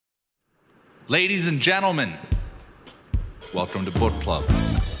Ladies and gentlemen, welcome to Book Club.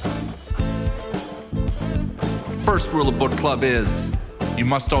 First rule of Book Club is you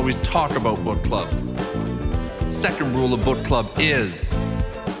must always talk about Book Club. Second rule of Book Club is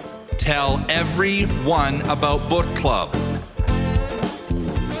tell everyone about Book Club.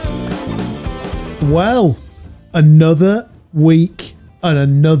 Well, another week and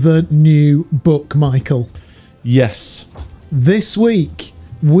another new book, Michael. Yes. This week,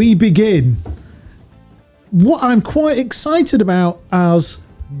 we begin what I'm quite excited about as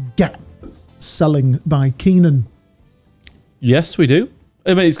Gap Selling by Keenan. Yes, we do.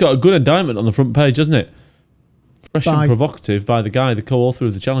 I mean, it's got a good indictment on the front page, hasn't it? Fresh and provocative by the guy, the co-author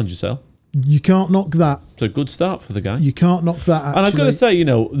of the Challenger Sale. You can't knock that. It's a good start for the guy. You can't knock that, actually. And I've got to say, you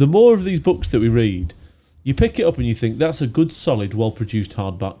know, the more of these books that we read, you pick it up and you think, that's a good, solid, well-produced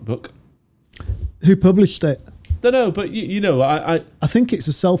hardback book. Who published it? Don't know, but you know, I think it's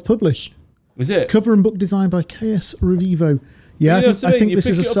a self-publish. Is it? Cover and book design by K.S. Revivo. Yeah, you know, I think this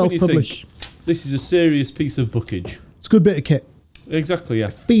is a self-publish. This is a serious piece of bookage. It's a good bit of kit. Exactly, yeah.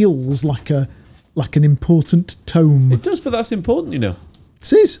 Feels like an important tome. It does, but that's important, you know.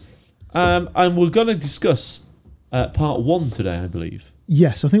 It is. And we're going to discuss part 1 today, I believe.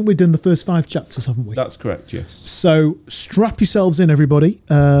 Yes, I think we've done the first 5 chapters, haven't we? That's correct, yes. So strap yourselves in, everybody.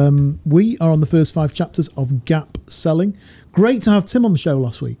 We are on the first 5 chapters of Gap Selling. Great to have Tim on the show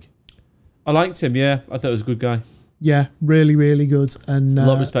last week. I liked him, yeah. I thought he was a good guy. Yeah, really, really good. And a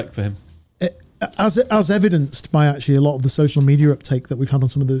lot of respect for him. As evidenced by actually a lot of the social media uptake that we've had on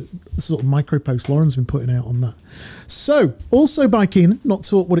some of the sort of micro posts Lauren's been putting out on that. So, also by Keenan, not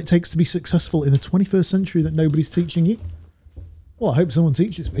taught what it takes to be successful in the 21st century that nobody's teaching you. Well, I hope someone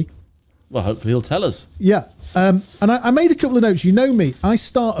teaches me. Well, hopefully he'll tell us. Yeah. And I made a couple of notes. You know me. I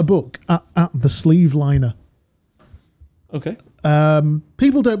start a book at the sleeve liner. Okay.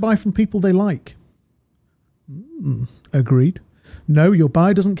 People don't buy from people they like. Agreed. No, your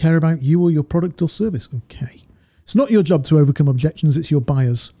buyer doesn't care about you or your product or service. Okay. It's not your job to overcome objections, it's your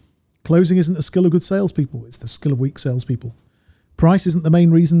buyers. Closing isn't the skill of good salespeople, it's the skill of weak salespeople. Price isn't the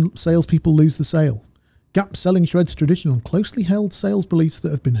main reason salespeople lose the sale. Gap Selling shreds traditional and closely held sales beliefs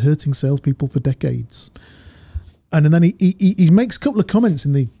that have been hurting salespeople for decades. And then he makes a couple of comments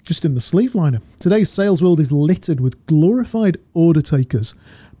in the sleeve liner. Today's sales world is littered with glorified order takers,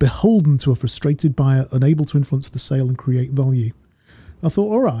 beholden to a frustrated buyer, unable to influence the sale and create value. I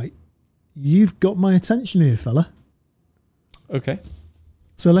thought, all right, you've got my attention here, fella. Okay.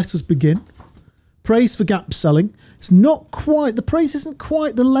 So let us begin. Praise for Gap Selling. The praise isn't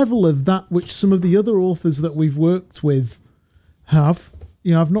quite the level of that which some of the other authors that we've worked with have.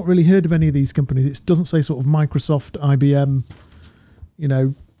 You know, I've not really heard of any of these companies. It doesn't say sort of Microsoft, IBM, you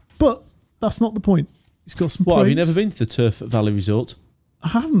know, but that's not the point. It's got some praise. Have you never been to the Turf Valley Resort? I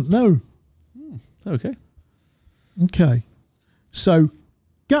haven't, no. Okay. Okay. So,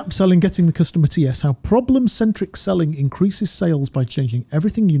 Gap Selling, getting the customer to yes, how problem-centric selling increases sales by changing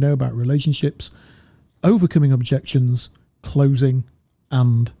everything you know about relationships, overcoming objections, closing,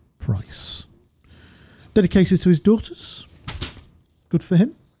 and price. Dedicated to his daughters. Good for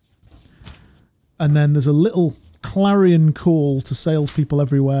him. And then there's a little clarion call to salespeople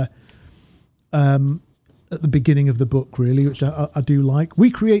everywhere at the beginning of the book, really, which I do like.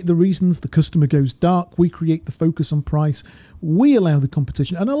 We create the reasons the customer goes dark. We create the focus on price. We allow the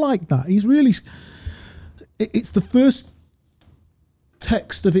competition. And I like that. It's the first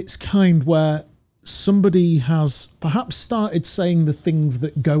text of its kind where somebody has perhaps started saying the things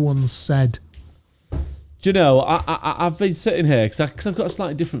that go unsaid. Do you know, I've been sitting here because I've got a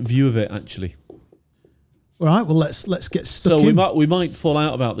slightly different view of it, actually. All right, well, let's get stuck in. So we might fall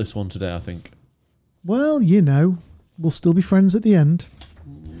out about this one today, I think. Well, you know, we'll still be friends at the end.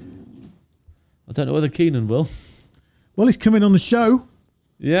 I don't know whether Keenan will. Well, he's coming on the show.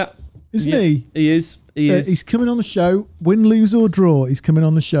 Yeah. Isn't he? He is. He's coming on the show. Win, lose or draw, he's coming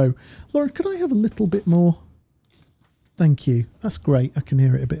on the show. Lauren, could I have a little bit more? Thank you. That's great. I can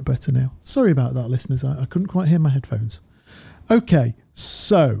hear it a bit better now. Sorry about that, listeners. I couldn't quite hear my headphones. Okay,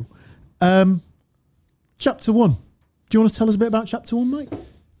 so Chapter 1. Do you want to tell us a bit about Chapter 1, mate?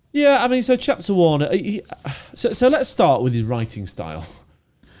 Yeah, I mean, so Chapter 1... So let's start with his writing style.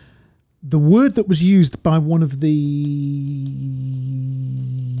 The word that was used by one of the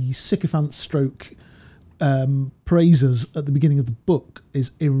sycophant stroke praisers at the beginning of the book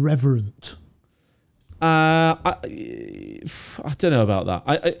is irreverent. I don't know about that.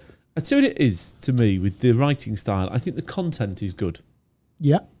 I tell you what it is to me with the writing style. I think the content is good.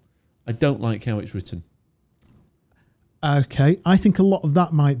 Yeah. I don't like how it's written. Okay, I think a lot of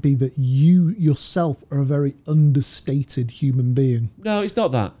that might be that you yourself are a very understated human being. No, it's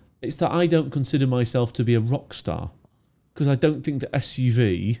not that. It's that I don't consider myself to be a rock star because I don't think the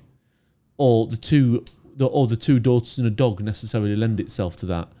SUV or the two daughters and a dog necessarily lend itself to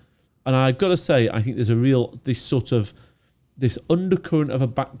that. And I've got to say, I think there's this undercurrent of a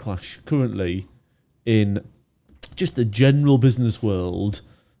backlash currently in just the general business world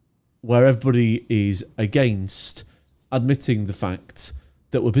where everybody is against admitting the fact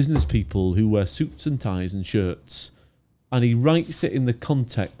that we're business people who wear suits and ties and shirts. And he writes it in the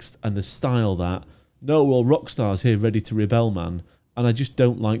context and the style that, no, well, rock stars here ready to rebel, man. And I just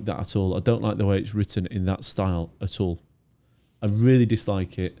don't like that at all. I don't like the way it's written in that style at all. I really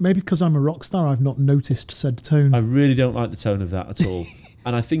dislike it. Maybe because I'm a rock star, I've not noticed said tone. I really don't like the tone of that at all.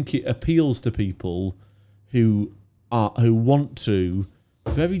 And I think it appeals to people who want to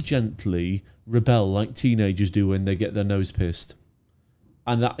very gently rebel like teenagers do when they get their nose pierced.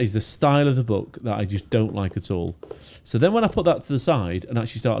 And that is the style of the book that I just don't like at all. So then when I put that to the side and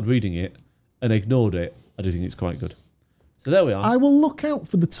actually started reading it and ignored it, I do think it's quite good. So there we are. I will look out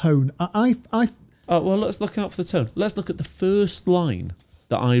for the tone. Well, let's look out for the tone. Let's look at the first line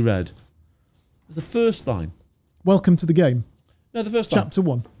that I read. The first line. Welcome to the game. No, the first line. Chapter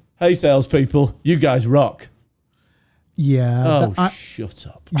 1. Hey, salespeople, you guys rock. Yeah. Shut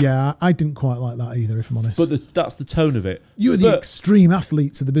up. Yeah, I didn't quite like that either, if I'm honest. But that's the tone of it. You are the extreme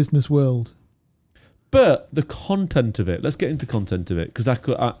athletes of the business world. But the content of it, let's get into content of it, because I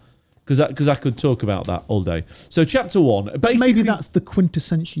could talk about that all day. So chapter 1, basically, maybe that's the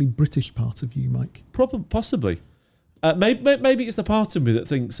quintessentially British part of you, Mike. Possibly. Maybe it's the part of me that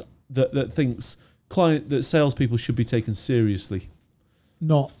thinks that salespeople should be taken seriously,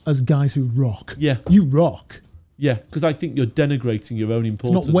 not as guys who rock. Yeah, you rock. Yeah, because I think you're denigrating your own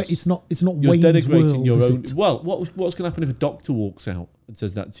importance. It's not. You're Wayne's denigrating World, your own. it? Well, what's going to happen if a doctor walks out and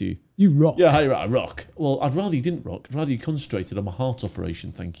says that to you? You rock. Yeah, hey, I rock. Well, I'd rather you didn't rock. I'd rather you concentrated on my heart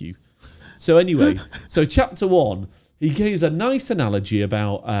operation. Thank you. So anyway, so chapter 1, he gives a nice analogy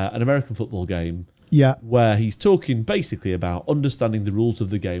about an American football game. Yeah. Where he's talking basically about understanding the rules of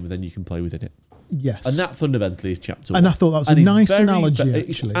the game and then you can play within it. Yes. And that fundamentally is chapter 1. And I thought that was a nice analogy,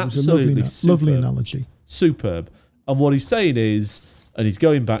 actually. It was a lovely analogy. Superb. And what he's saying is, and he's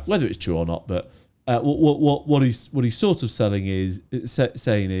going back, whether it's true or not, but what he's sort of saying is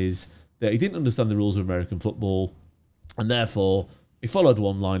that he didn't understand the rules of American football, and therefore he followed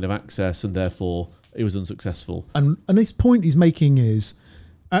one line of access, and therefore he was unsuccessful. And his point he's making is,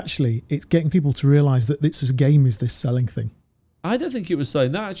 actually, it's getting people to realise that this game is this selling thing. I don't think it was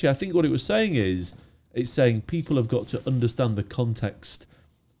saying that, actually. I think what it was saying is, it's saying people have got to understand the context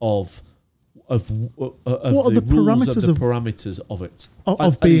of what are the parameters of it.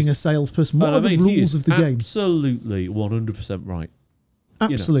 Of being a salesperson. What are the rules of the game? Absolutely 100% right.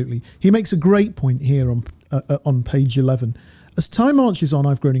 Absolutely. You know. He makes a great point here on page 11. As time marches on,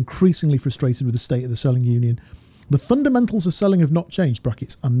 I've grown increasingly frustrated with the state of the selling union. The fundamentals of selling have not changed,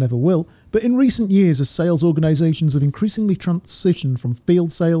 brackets, and never will, but in recent years, as sales organisations have increasingly transitioned from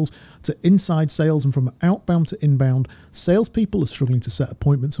field sales to inside sales and from outbound to inbound, salespeople are struggling to set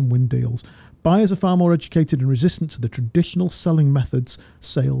appointments and win deals. Buyers are far more educated and resistant to the traditional selling methods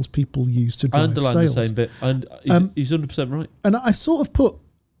salespeople use to drive sales. I underline the same bit, and he's 100% right. And I sort of put...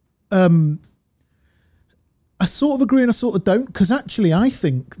 I sort of agree and I sort of don't, because actually I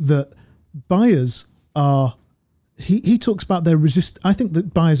think that buyers are... He talks about I think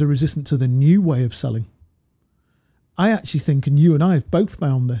that buyers are resistant to the new way of selling. I actually think, and you and I have both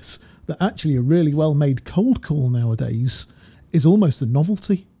found this, that actually a really well-made cold call nowadays is almost a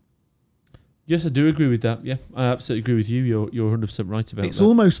novelty. Yes, I do agree with that. Yeah, I absolutely agree with you. You're 100% right about that. It's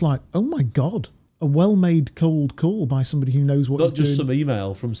almost like, oh my God, a well-made cold call by somebody who knows what he's doing. Not just some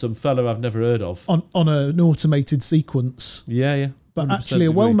email from some fellow I've never heard of. On an automated sequence. Yeah. But actually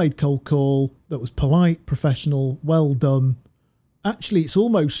a well-made cold call that was polite, professional, well done. Actually, it's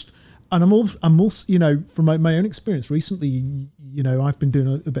almost, and I'm also, from my own experience recently, I've been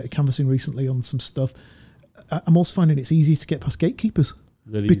doing a bit of canvassing recently on some stuff. I'm also finding it's easier to get past gatekeepers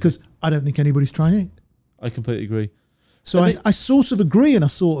because I don't think anybody's trying it. I completely agree. So I sort of agree and I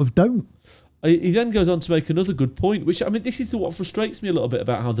sort of don't. He then goes on to make another good point, which, this is what frustrates me a little bit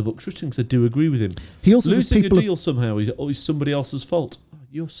about how the book's written, because I do agree with him. He also Losing a deal somehow is always somebody else's fault.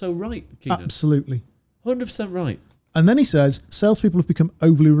 You're so right, Keenan. Absolutely. 100% right. And then he says, salespeople have become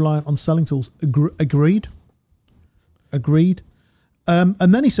overly reliant on selling tools. Agreed. And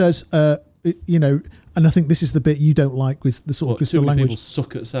then he says, and I think this is the bit you don't like, with the sort of too the many language. People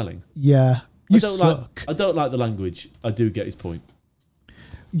suck at selling. Yeah. I don't like the language. I do get his point.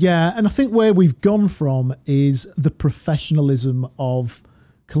 Yeah, and I think where we've gone from is the professionalism of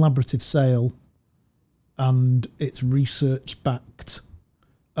collaborative sale and its research-backed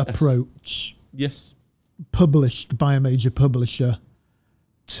approach Yes. published by a major publisher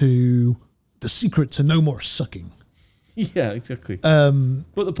to the secret to no more sucking. Yeah, exactly.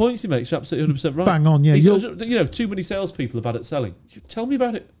 But the points he makes are absolutely 100% right. Bang on, yeah. Too many salespeople are bad at selling. Tell me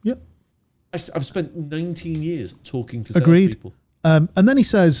about it. Yep. I've spent 19 years talking to Agreed. salespeople. And then he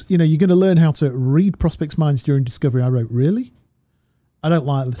says, you're going to learn how to read prospects' minds during discovery. I wrote, really? I don't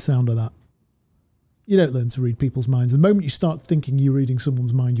like the sound of that. You don't learn to read people's minds. The moment you start thinking you're reading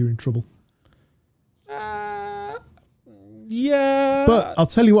someone's mind, you're in trouble. Yeah. But I'll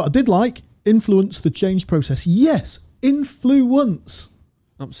tell you what I did like. Influence the change process. Yes, influence.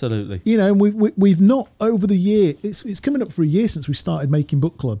 Absolutely. And we've not over the year. It's coming up for a year since we started making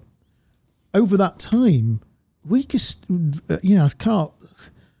book club. Over that time, we just I can't.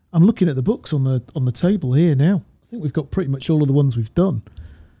 I'm looking at the books on the table here now. I think we've got pretty much all of the ones we've done.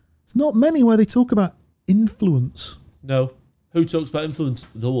 There's not many where they talk about influence. No. Who talks about influence?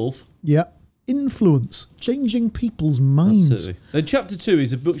 The Wolf. Yeah, influence, changing people's minds. Absolutely. Then chapter 2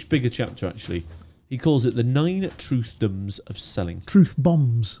 is a much bigger chapter, actually. He calls it the 9 truthdoms of selling. Truth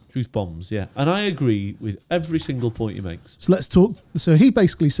bombs. Truth bombs, yeah. And I agree with every single point he makes. So let's talk. So he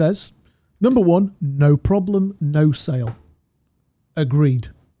basically says, number 1, no problem, no sale. Agreed.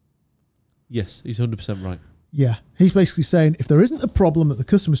 Yes, he's 100% right. Yeah. He's basically saying if there isn't a problem that the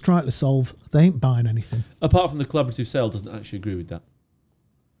customer's trying to solve, they ain't buying anything. Apart from the collaborative sale doesn't actually agree with that.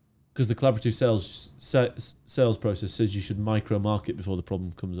 Because the collaborative sales process says you should micro-market before the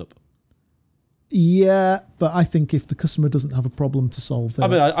problem comes up. Yeah, but I think if the customer doesn't have a problem to solve, I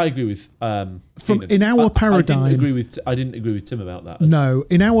mean, I agree with in our paradigm. I didn't agree with Tim about that. No,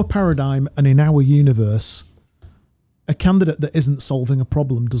 in our paradigm and in our universe, a candidate that isn't solving a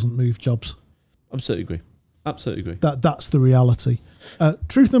problem doesn't move jobs. Absolutely agree. Absolutely agree. That's the reality.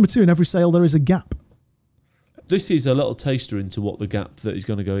 Truth number 2: in every sale there is a gap. This is a little taster into what the gap that he's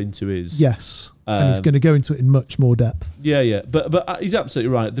going to go into is. Yes, and he's going to go into it in much more depth. Yeah. But he's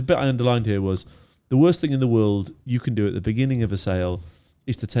absolutely right. The bit I underlined here was the worst thing in the world you can do at the beginning of a sale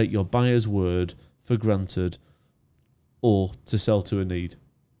is to take your buyer's word for granted or to sell to a need.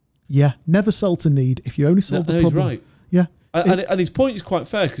 Yeah, never sell to need if you only solve the problem. He's right. Yeah. And his point is quite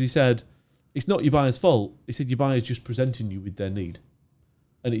fair because he said, it's not your buyer's fault. He said your buyer's just presenting you with their need.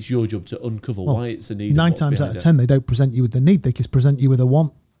 And it's your job to uncover why it's a need. 9 times out of 10, they don't present you with the need. They just present you with a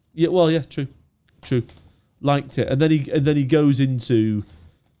want. Yeah, well, yeah, true. Liked it. And then he goes into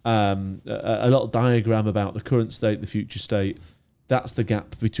a little diagram about the current state, the future state. That's the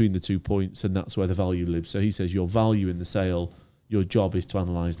gap between the 2 points, and that's where the value lives. So he says your value in the sale, your job is to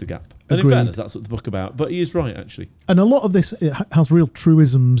analyse the gap. And Agreed. in fairness, that's what the book about. But he is right, actually. And a lot of this has real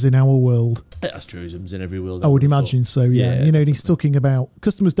truisms in our world. It has truisms in every world. I would imagine so, yeah. And he's talking about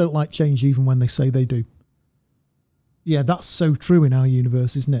customers don't like change even when they say they do. Yeah, that's so true in our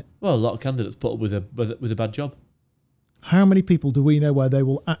universe, isn't it? Well, a lot of candidates put up with a bad job. How many people do we know where they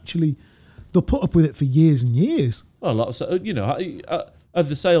will actually... They'll put up with it for years and years. Well, a lot of... of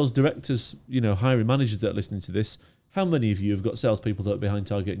the sales directors, hiring managers that are listening to this, how many of you have got salespeople that are behind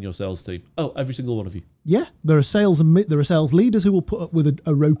target in your sales team? Oh, every single one of you. Yeah, there are sales leaders who will put up with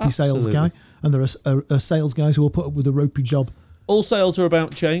a ropey sales guy, and there are sales guys who will put up with a ropey job. All sales are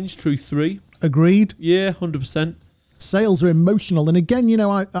about change. Truth 3. Agreed. Yeah, 100%. Sales are emotional, and again,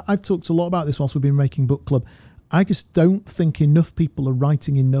 I've talked a lot about this whilst we've been making book club. I just don't think enough people are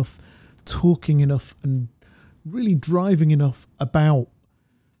writing enough, talking enough, and really driving enough about.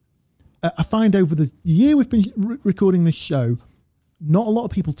 I find over the year we've been recording this show, not a lot of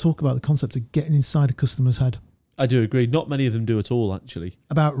people talk about the concept of getting inside a customer's head. I do agree. Not many of them do at all, actually.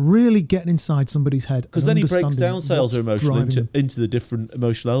 About really getting inside somebody's head. Because then he breaks down sales are emotional into the different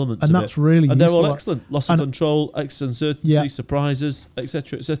emotional elements and of that's it. really and useful. They're all excellent. Loss of control, uncertainty, surprises,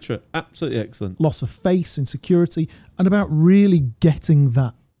 etc., etc. Absolutely excellent. Loss of face, insecurity, and about really getting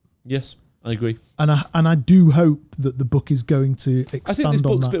that. Yes, I agree. And I do hope that the book is going to expand on that. I think this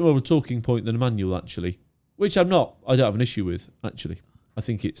book's a bit more of a talking point than a manual, actually. Which I don't have an issue with, actually. I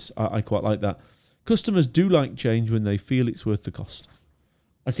think I quite like that. Customers do like change when they feel it's worth the cost.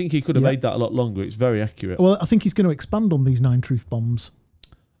 I think he could have made that a lot longer. It's very accurate. Well, I think he's going to expand on these 9 truth bombs.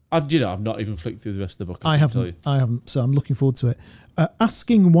 I've not even flicked through the rest of the book. I haven't. So I'm looking forward to it.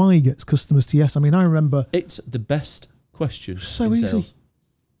 Asking why gets customers to yes. I mean, I remember it's the best question. So in easy. Sales.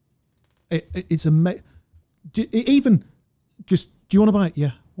 It's even just. Do you want to buy it?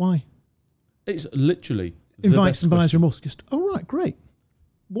 Yeah. Why? It's literally invite some buyer's remorse. Just right, great.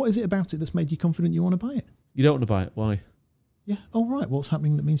 What is it about it that's made you confident you want to buy it? You don't want to buy it. Why? Yeah. Oh, right. What's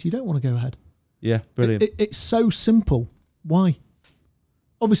happening that means you don't want to go ahead? Yeah, brilliant. It's so simple. Why?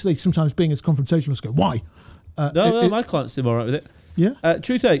 Obviously, sometimes being as confrontational, go, why? No, my clients seem all right with it. Yeah.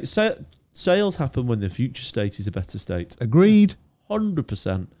 Truth 8. Sales happen when the future state is a better state. Agreed.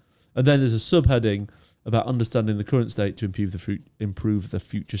 100%. And then there's a subheading about understanding the current state to improve the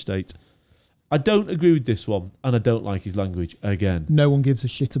future state. I don't agree with this one, and I don't like his language again. No one gives a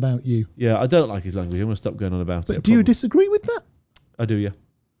shit about you. Yeah, I don't like his language. I'm going to stop going on about it. But do you disagree with that? I do, yeah.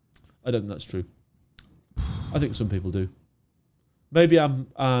 I don't think that's true. I think some people do. Maybe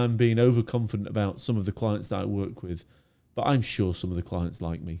I'm being overconfident about some of the clients that I work with, but I'm sure some of the clients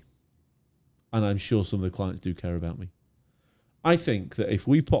like me. And I'm sure some of the clients do care about me. I think that if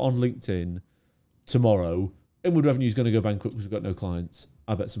we put on LinkedIn tomorrow, Inward Revenue is going to go bankrupt because we've got no clients,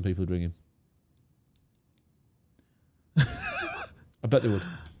 I bet some people would ring him. I bet they would.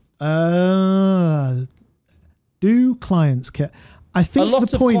 Do clients care? I think a lot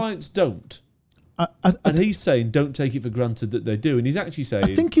the of point, clients don't. And he's saying don't take it for granted that they do. And he's actually saying...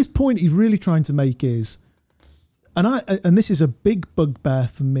 I think his point he's really trying to make is, and this is a big bugbear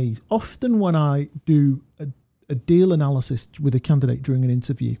for me, often when I do a deal analysis with a candidate during an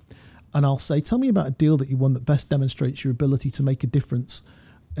interview, and I'll say, tell me about a deal that you won that best demonstrates your ability to make a difference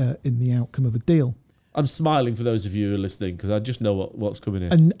in the outcome of a deal. I'm smiling for those of you who are listening because I just know what's coming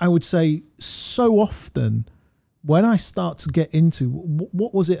in. And I would say so often when I start to get into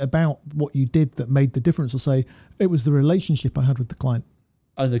what was it about what you did that made the difference, I'll say it was the relationship I had with the client.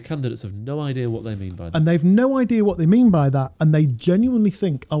 And the candidates have no idea what they mean by that. And they've no idea what they mean by that. And they genuinely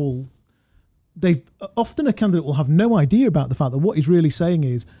think, often a candidate will have no idea about the fact that what he's really saying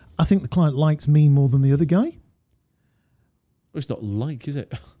is, I think the client likes me more than the other guy. Well, it's not like, is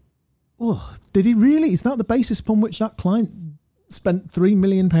it? Oh, did he really? Is that the basis upon which that client spent £3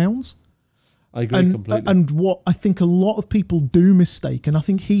 million? I agree completely. And what I think a lot of people do mistake, and I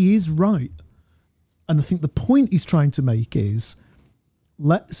think he is right, and I think the point he's trying to make is,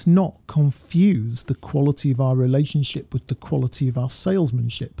 let's not confuse the quality of our relationship with the quality of our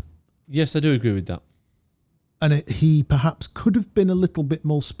salesmanship. Yes, I do agree with that. And he perhaps could have been a little bit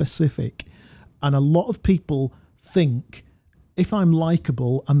more specific. And a lot of people think, if I'm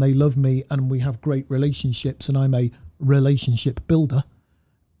likable and they love me and we have great relationships and I'm a relationship builder,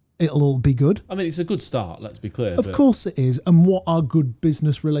 it'll all be good. I mean, it's a good start, let's be clear. Of course it is. And what are good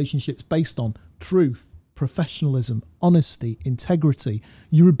business relationships based on? Truth, professionalism, honesty, integrity,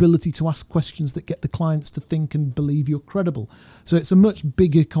 your ability to ask questions that get the clients to think and believe you're credible. So it's a much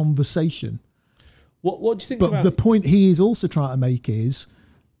bigger conversation. What do you think But about... the point he is also trying to make is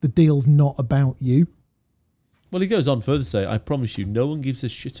the deal's not about you. Well, he goes on further to say, I promise you, no one gives a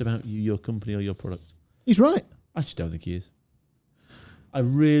shit about you, your company or your product. He's right. I just don't think he is. I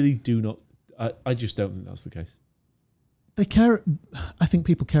really do not. I just don't think that's the case. They care. I think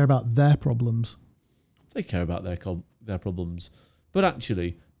people care about their problems. They care about their problems. But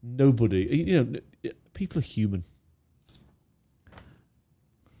actually, nobody... people are human.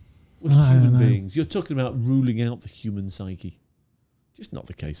 We're human beings. You're talking about ruling out the human psyche. Just not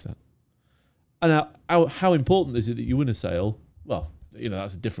the case, that. And how important is it that you win a sale? Well,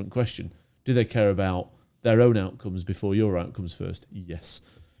 that's a different question. Do they care about their own outcomes before your outcomes first? Yes.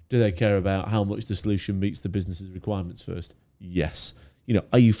 Do they care about how much the solution meets the business's requirements first? Yes.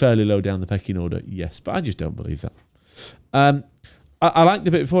 Are you fairly low down the pecking order? Yes. But I just don't believe that. I like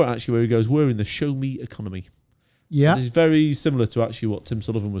the bit before it, actually, where he goes, we're in the show me economy. Yeah. It's very similar to actually what Tim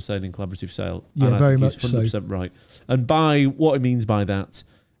Sullivan was saying in Collaborative Sale. Yeah, and I very think much he's 100% right. And by what he means by that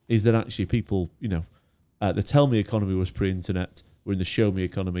is that actually people, the tell me economy was pre-internet. We're in the show me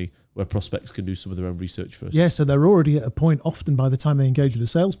economy where prospects can do some of their own research first. Yeah, so they're already at a point often by the time they engage with a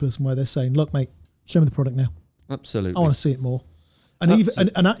salesperson where they're saying, look, mate, show me the product now. Absolutely. I want to see it more. And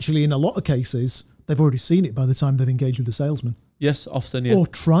and actually in a lot of cases, they've already seen it by the time they've engaged with the salesman. Yes, often, yeah. Or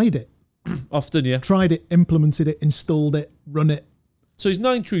tried it. Often, yeah. Tried it, implemented it, installed it, run it. So his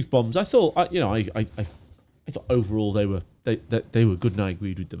 9 truth bombs, I thought, I thought overall they were good, and I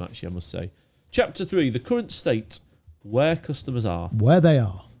agreed with them, actually, I must say. Chapter 3, the current state, where customers are. Where they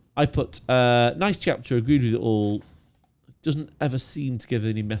are. I put, nice chapter, agreed with it all. Doesn't ever seem to give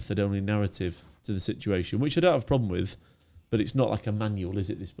any method, only narrative to the situation, which I don't have a problem with, but it's not like a manual, is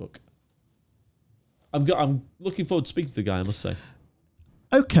it, this book? I'm looking forward to speaking to the guy, I must say.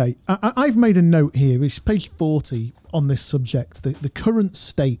 Okay, I've made a note here. It's page 40 on this subject, the current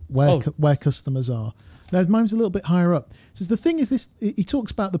state where customers are. Now, mine's a little bit higher up. So the thing is this, he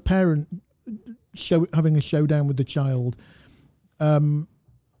talks about the parent having a showdown with the child.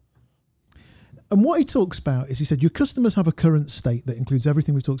 And what he talks about is, he said, your customers have a current state that includes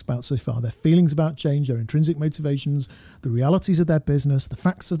everything we've talked about so far: their feelings about change, their intrinsic motivations, the realities of their business, the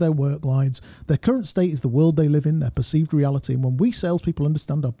facts of their work lives. Their current state is the world they live in, their perceived reality. And when we salespeople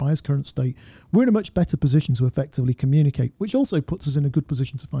understand our buyer's current state, we're in a much better position to effectively communicate, which also puts us in a good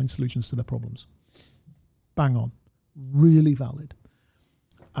position to find solutions to their problems. Bang on. Really valid.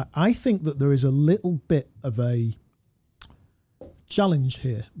 I think that there is a little bit of a challenge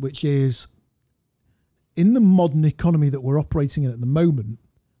here, which is, in the modern economy that we're operating in at the moment,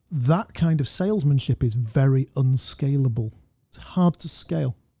 that kind of salesmanship is very unscalable. It's hard to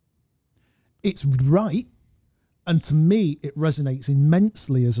scale. It's right, and to me, it resonates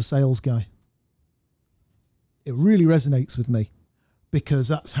immensely as a sales guy. It really resonates with me, because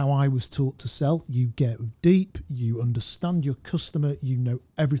that's how I was taught to sell. You get deep, you understand your customer, you know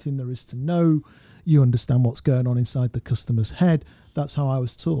everything there is to know, you understand what's going on inside the customer's head. That's how I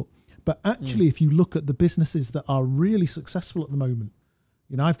was taught. But actually, if you look at the businesses that are really successful at the moment,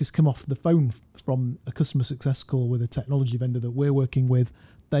 you know, I've just come off the phone from a customer success call with a technology vendor that we're working with.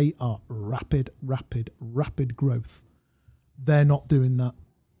 They are rapid growth. They're not doing that.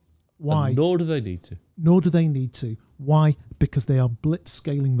 Why? And nor do they need to. Nor do they need to. Why? Because they are blitz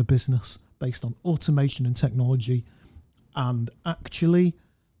scaling the business based on automation and technology. And actually,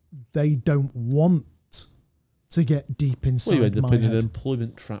 they don't want to get deep inside you end up my in head. an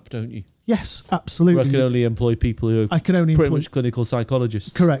employment trap, don't you? Yes, absolutely. Where I can only employ people who are pretty much clinical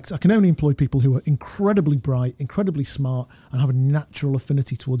psychologists. Correct. I can only employ people who are incredibly bright, incredibly smart, and have a natural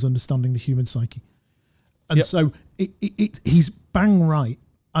affinity towards understanding the human psyche. And so he's bang right,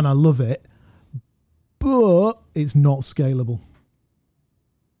 and I love it, but it's not scalable.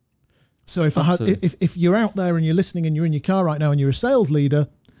 So if you're out there and you're listening and you're in your car right now and you're a sales leader,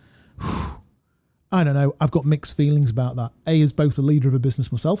 I don't know, I've got mixed feelings about that. As both a leader of a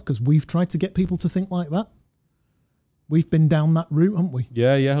business myself, because we've tried to get people to think like that. We've been down that route, haven't we?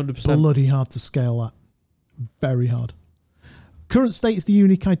 Yeah, 100%. Bloody hard to scale that. Very hard. Current state is the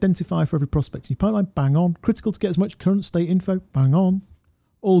unique identifier for every prospect in your pipeline. Bang on. Critical to get as much current state info. Bang on.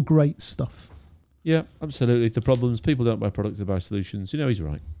 All great stuff. Yeah, absolutely. The problems, people don't buy products, they buy solutions. You know, he's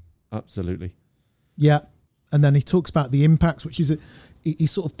right. Absolutely. Yeah. And then he talks about the impacts, which is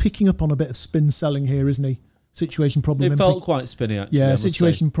he's sort of picking up on a bit of spin selling here, isn't he? Situation, problem. It felt quite spinny, actually. Yeah,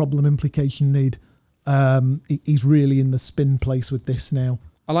 situation, problem, implication, need. He's really in the spin place with this now.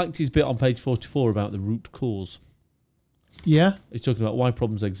 I liked his bit on page 44 about the root cause. Yeah. He's talking about why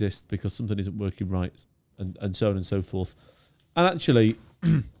problems exist, because something isn't working right, and so on and so forth. And actually,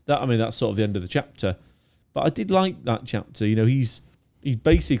 that's sort of the end of the chapter. But I did like that chapter. You know, he's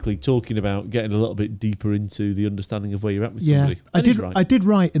basically talking about getting a little bit deeper into the understanding of where you're at with somebody. I did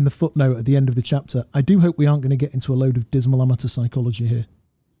write in the footnote at the end of the chapter, I do hope we aren't going to get into a load of dismal amateur psychology here.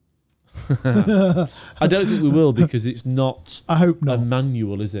 I don't think we will, because it's not I hope not. a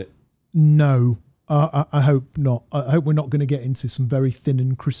manual, is it? No, I hope not. I hope we're not going to get into some very thin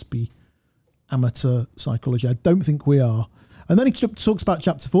and crispy amateur psychology. I don't think we are. And then he talks about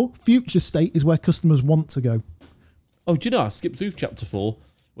chapter 4. Future state is where customers want to go. Oh, do you know, I skipped through chapter 4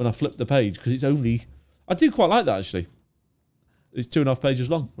 when I flipped the page, because it's only... I do quite like that, actually. It's 2.5 pages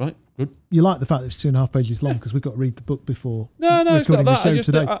long, right? Good. You like the fact that it's 2.5 pages long, because we've got to read the book before No, it's not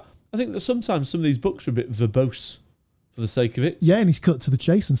that. I I think that sometimes some of these books are a bit verbose for the sake of it. Yeah, and he's cut to the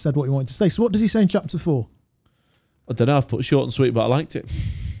chase and said what he wanted to say. So what does he say in chapter 4? I don't know, I've put short and sweet, but I liked it.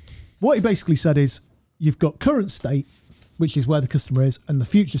 What he basically said is, you've got current state, which is where the customer is, and the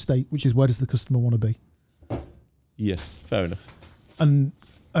future state, which is where does the customer want to be. Yes, fair enough. And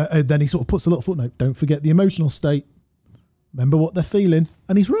then he sort of puts a little footnote, don't forget the emotional state, remember what they're feeling,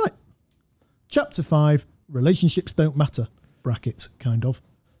 and he's right. Chapter 5, relationships don't matter, brackets, kind of.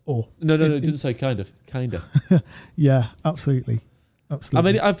 Or No, it didn't say kind of. Kinda. Yeah, absolutely. I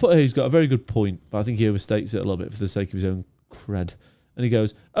mean, I've put here, he's got a very good point, but I think he overstates it a little bit for the sake of his own cred. And he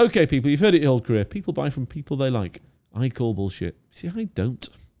goes, okay, people, you've heard it your whole career. People buy from people they like. I call bullshit. See, I don't.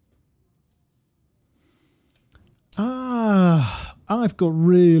 I've got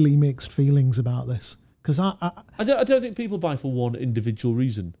really mixed feelings about this. Because I don't think people buy for one individual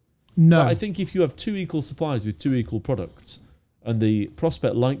reason. No. But I think if you have two equal suppliers with two equal products, and the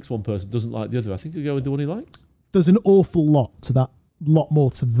prospect likes one person, doesn't like the other, I think he'll go with the one he likes. There's an awful lot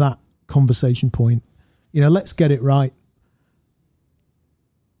more to that conversation point. You know, let's get it right.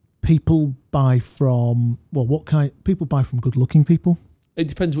 People buy from, people buy from good-looking people. It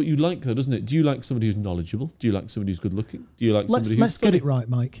depends what you like, though, doesn't it? Do you like somebody who's knowledgeable? Do you like somebody who's good-looking? Do you like somebody who's Let's get it right,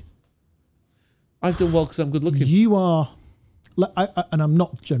 Mike. I've done well because I'm good-looking. You are, and I'm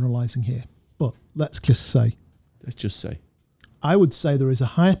not generalising here, but let's just say, I would say there is a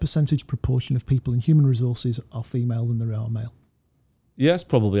higher percentage proportion of people in human resources are female than there are male. Yeah, it's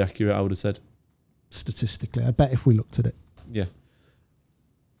probably accurate, I would have said. Statistically, I bet if we looked at it. Yeah.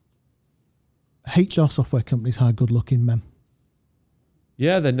 HR software companies hire good-looking men,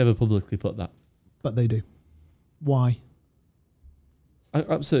 Yeah, they never publicly put that. but they do. Why? I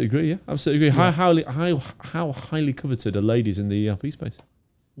absolutely agree, yeah. Absolutely agree. Yeah. How highly coveted are ladies in the ERP space?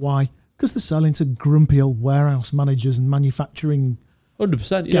 Why? Because they're selling to grumpy old warehouse managers and manufacturing.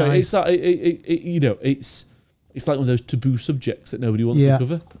 100%. You Guys. know, it's like one of those taboo subjects that nobody wants Yeah. to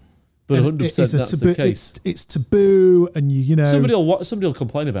cover. But And 100% it is a that's taboo, the case. It's taboo, and you know. Somebody will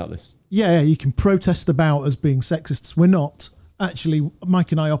complain about this. Yeah, you can protest about us being sexists. We're not. Actually,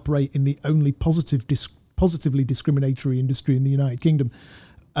 Mike and I operate in the only positively discriminatory industry in the United Kingdom.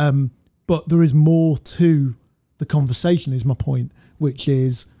 But there is more to the conversation, is my point, which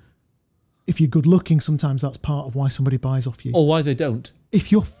is if you're good looking, sometimes that's part of why somebody buys off you. Or why they don't.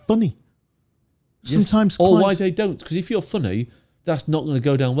 If you're funny. Yes. Sometimes Or why clients- they don't. Because if you're funny, that's not going to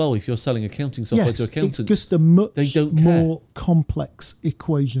go down well if you're selling accounting software to accountants. it's just a much They don't care. more complex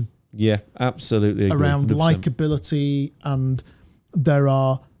equation Yeah, absolutely agree. around 100%. likability, and there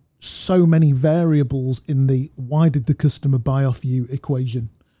are so many variables in the why did the customer buy off you equation.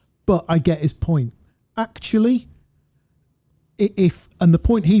 But I get his point. Actually, and the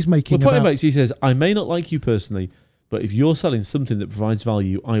point he's making The point he about, makes, he says, I may not like you personally, but if you're selling something that provides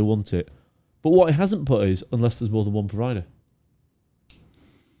value, I want it. But what he hasn't put is, unless there's more than one provider.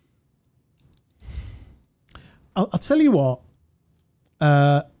 I'll tell you what.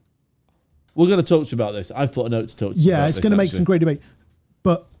 We're going to talk to you about this. I've put a note to talk to you about Yeah, this. it's going to make actually. some great debate.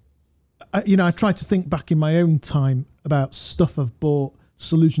 But, I try to think back in my own time about stuff I've bought,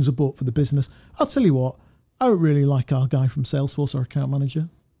 solutions I've bought for the business. I'll tell you what, I don't really like our guy from Salesforce, our account manager,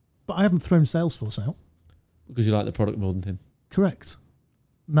 but I haven't thrown Salesforce out. Because you like the product more than him. Correct.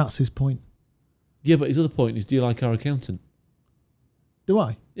 And that's his point. Yeah, but his other point is, do you like our accountant? Do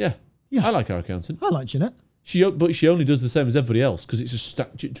I? Yeah. Yeah. I like our accountant. I like Jeanette. But she only does the same as everybody else because it's a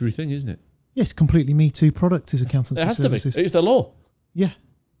statutory thing, isn't it? Yes, completely Me Too product is accountancy It has services. to be. It's the law. Yeah.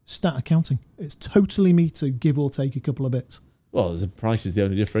 Stat accounting. It's totally Me Too, give or take a couple of bits. Well, the price is the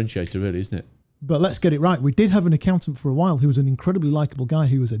only differentiator, really, isn't it? But let's get it right. We did have an accountant for a while who was an incredibly likeable guy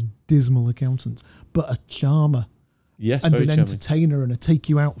who was a dismal accountant, but a charmer Yes, and very an charming. entertainer and a take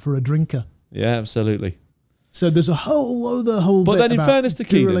you out for a drinker. Yeah, absolutely. So there's a whole But bit then, in about fairness to the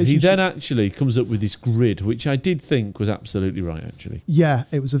Keenan, he relationship. then actually comes up with this grid, which I did think was absolutely right, actually. Yeah,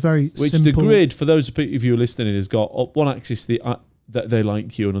 it was a very Which simple... the grid, for those of you who are listening, has got up one axis that they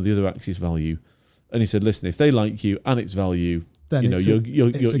like you, and on the other axis value. And he said, "Listen, if they like you and it's value, Then it's you're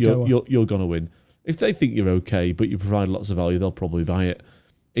going to win. If they think you're okay, but you provide lots of value, they'll probably buy it.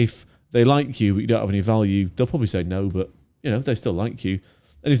 If they like you but you don't have any value, they'll probably say no, but they still like you.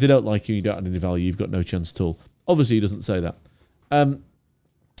 And if they don't like you, you don't have any value, you've got no chance at all." Obviously, he doesn't say that.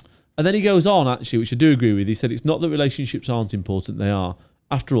 And then he goes on, actually, which I do agree with. He said, it's not that relationships aren't important, they are.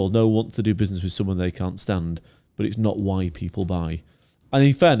 After all, no one wants to do business with someone they can't stand, but it's not why people buy. And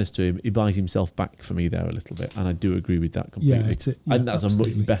in fairness to him, he buys himself back for me there a little bit, and I do agree with that completely. Yeah, and that's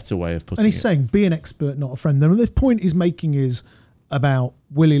absolutely. a much better way of putting it. And he's saying, be an expert, not a friend. And the point he's making is about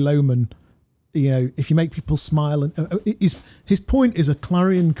Willy Loman. If you make people smile, and his point is a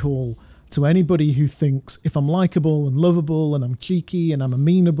clarion call to anybody who thinks if I'm likable and lovable and I'm cheeky and I'm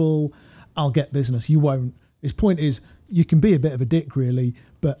amenable, I'll get business. You won't. His point is you can be a bit of a dick, really,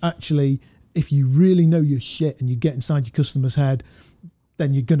 but actually, if you really know your shit and you get inside your customer's head,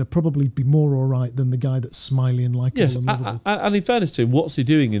 then you're going to probably be more all right than the guy that's smiley and likable Yes, and lovable. and in fairness to him, what's he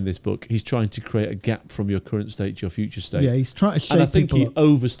doing in this book? He's trying to create a gap from your current state to your future state. Yeah, he's trying to shape and I think people he up.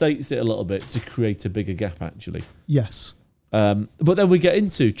 overstates it a little bit to create a bigger gap, actually. Yes. But then we get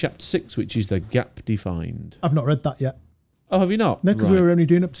into chapter 6, which is the gap defined. I've not read that yet. Oh, have you not? No, because Right. we were only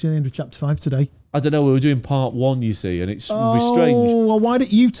doing up to the end of chapter 5 today. I don't know. We were doing part 1, you see, and it would be strange. Oh, well, why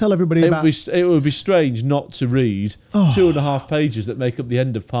don't you tell everybody about It would be strange not to read 2.5 pages that make up the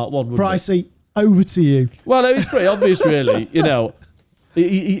end of part 1, wouldn't it? Pricey? Over to you. Well, it was pretty obvious, really.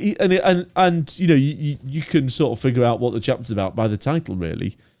 And you can sort of figure out what the chapter's about by the title,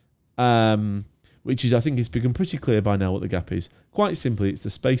 really. Which is, I think it's become pretty clear by now what the gap is. Quite simply, it's the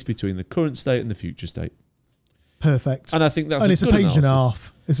space between the current state and the future state. Perfect. And I think that's and it's a good page and a analysis.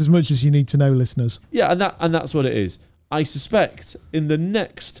 half. It's as much as you need to know, listeners. Yeah, and that's what it is. I suspect in the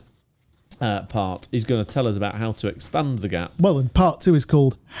next part, he's going to tell us about how to expand the gap. Well, and part 2 is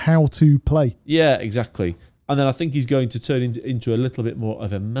called How to Play. Yeah, exactly. And then I think he's going to turn into a little bit more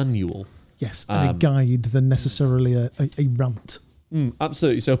of a manual. Yes, and a guide than necessarily a rant.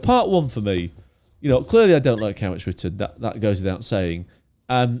 Absolutely. So part 1 for me Clearly I don't like how it's written. That goes without saying.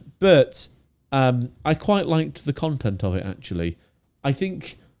 But I quite liked the content of it, actually. I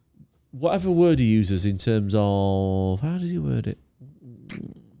think whatever word he uses in terms of... How does he word it?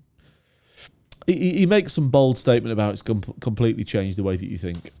 He makes some bold statement about it's completely changed the way that you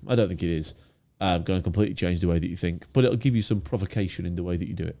think. I don't think it is going to completely change the way that you think, but it'll give you some provocation in the way that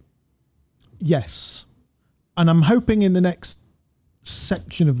you do it. Yes. And I'm hoping in the next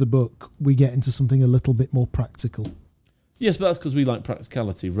section of the book we get into something a little bit more practical. Yes, but that's because we like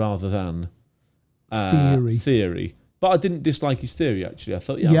practicality rather than theory. But I didn't dislike his theory, actually. I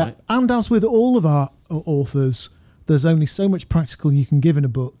thought, right. And as with all of our authors, there's only so much practical you can give in a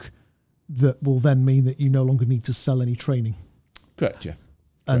book that will then mean that you no longer need to sell any training. Correct, yeah.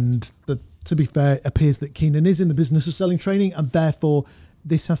 And to be fair, it appears that Keenan is in the business of selling training, and therefore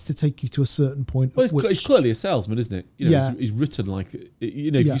this has to take you to a certain point. Well, he's clearly a salesman, isn't it? He's written like...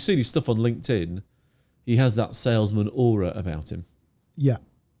 if you've seen his stuff on LinkedIn, he has that salesman aura about him. Yeah,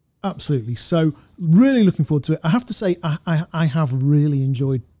 absolutely. So really looking forward to it. I have to say, I have really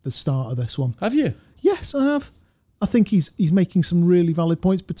enjoyed the start of this one. Have you? Yes, I have. I think he's making some really valid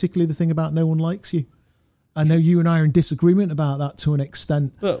points, particularly the thing about no one likes you. I know you and I are in disagreement about that to an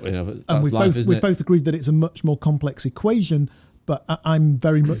extent. But we've both agreed that it's a much more complex equation, but I'm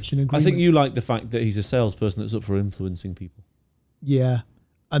very much in agreement. I think you like the fact that he's a salesperson that's up for influencing people. Yeah,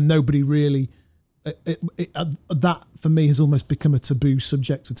 and nobody really... that, for me, has almost become a taboo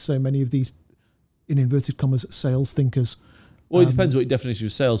subject with so many of these, in inverted commas, sales thinkers. Well, it depends what your definition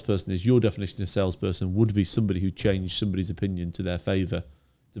of salesperson is. Your definition of salesperson would be somebody who changed somebody's opinion to their favour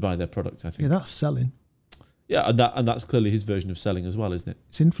to buy their product, I think. Yeah, that's selling. Yeah, and that's clearly his version of selling as well, isn't it?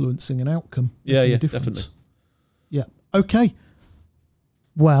 It's influencing an outcome. Yeah, definitely. Yeah. Okay.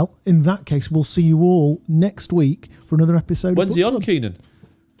 Well, in that case, we'll see you all next week for another episode. When's he on, Club. Keenan?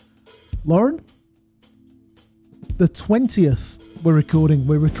 Lauren? The 20th we're recording.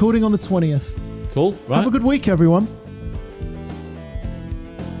 We're recording on the 20th. Cool. Right. Have a good week, everyone.